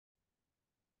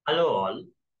Hello all,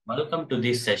 welcome to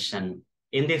this session.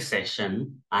 In this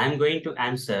session, I am going to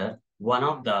answer one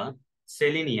of the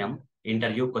Selenium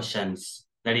interview questions.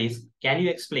 That is, can you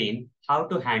explain how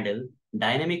to handle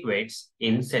dynamic weights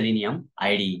in Selenium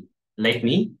IDE? Let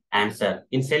me answer.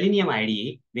 In Selenium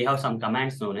IDE, we have some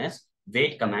commands known as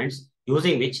weight commands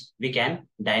using which we can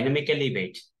dynamically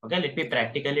weight. Okay, let me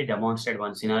practically demonstrate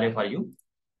one scenario for you.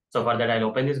 So for that, I'll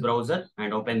open this browser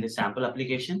and open this sample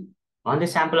application. On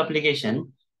this sample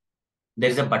application, there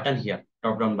is a button here,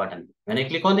 drop down button. When I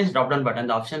click on this drop down button,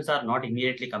 the options are not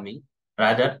immediately coming.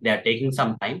 Rather, they are taking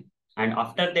some time. And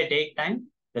after they take time,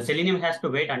 the Selenium has to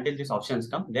wait until these options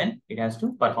come. Then it has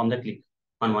to perform the click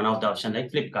on one of the options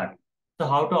like Flipkart. So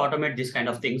how to automate this kind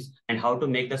of things and how to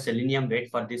make the Selenium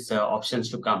wait for these options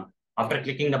to come. After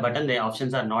clicking the button, the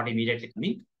options are not immediately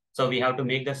coming. So we have to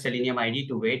make the Selenium ID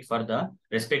to wait for the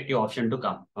respective option to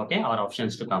come, okay, or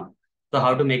options to come. So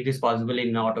how to make this possible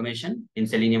in automation in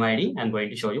Selenium IDE, I'm going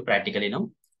to show you practically now.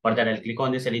 For that, I'll click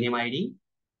on the Selenium IDE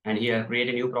and here create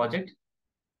a new project.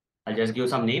 I'll just give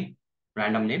some name,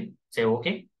 random name, say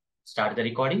okay, start the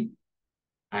recording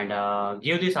and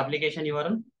give this application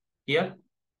URL here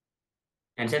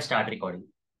and say start recording.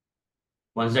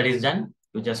 Once that is done,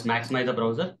 you just maximize the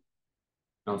browser.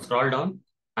 Now scroll down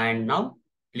and now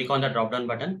click on the drop down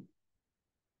button.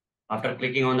 After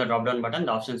clicking on the drop down button,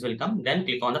 the options will come. Then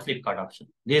click on the Flipkart option.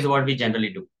 This is what we generally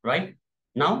do, right?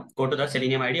 Now go to the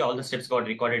Selenium IDE. All the steps got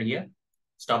recorded here.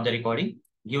 Stop the recording.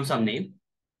 Give some name.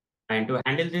 And to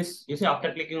handle this, you see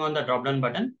after clicking on the drop down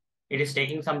button, it is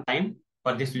taking some time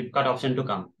for this Flipkart option to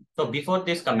come. So before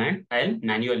this command, I'll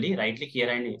manually right click here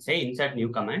and say insert new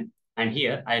command. And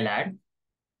here I'll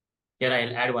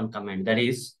add one command, that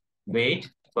is wait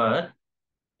for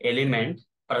element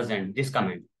present. This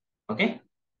command. Okay.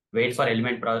 Wait for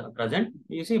element present.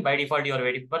 You see, by default, you are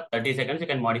waiting for 30 seconds. You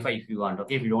can modify if you want.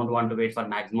 Okay. If you don't want to wait for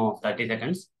maximum of 30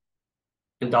 seconds,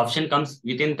 if the option comes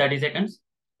within 30 seconds,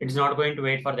 it's not going to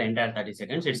wait for the entire 30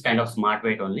 seconds. It's kind of smart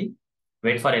wait only.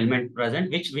 Wait for element present.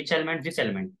 Which element? This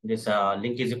element. This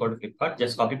link is equal to Flipkart.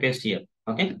 Just copy paste here.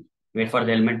 Okay. Wait for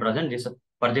the element present.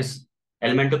 For this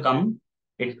element to come,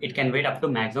 it can wait up to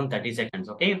maximum 30 seconds.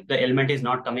 Okay. If the element is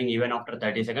not coming even after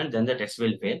 30 seconds, then the test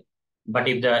will fail. But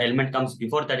if the element comes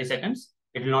before 30 seconds,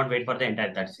 it will not wait for the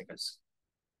entire 30 seconds.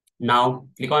 Now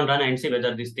click on run and see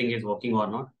whether this thing is working or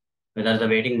not. Whether the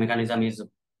waiting mechanism is,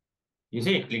 you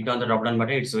see, it clicked on the drop down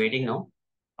button, it's waiting now.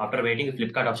 After waiting, a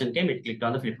Flipkart option came, it clicked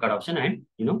on the Flipkart option and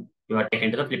you are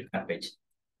taken to the Flipkart page.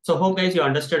 So hope guys you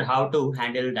understood how to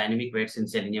handle dynamic weights in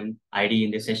Selenium IDE in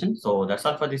this session. So that's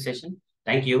all for this session.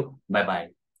 Thank you. Bye-bye.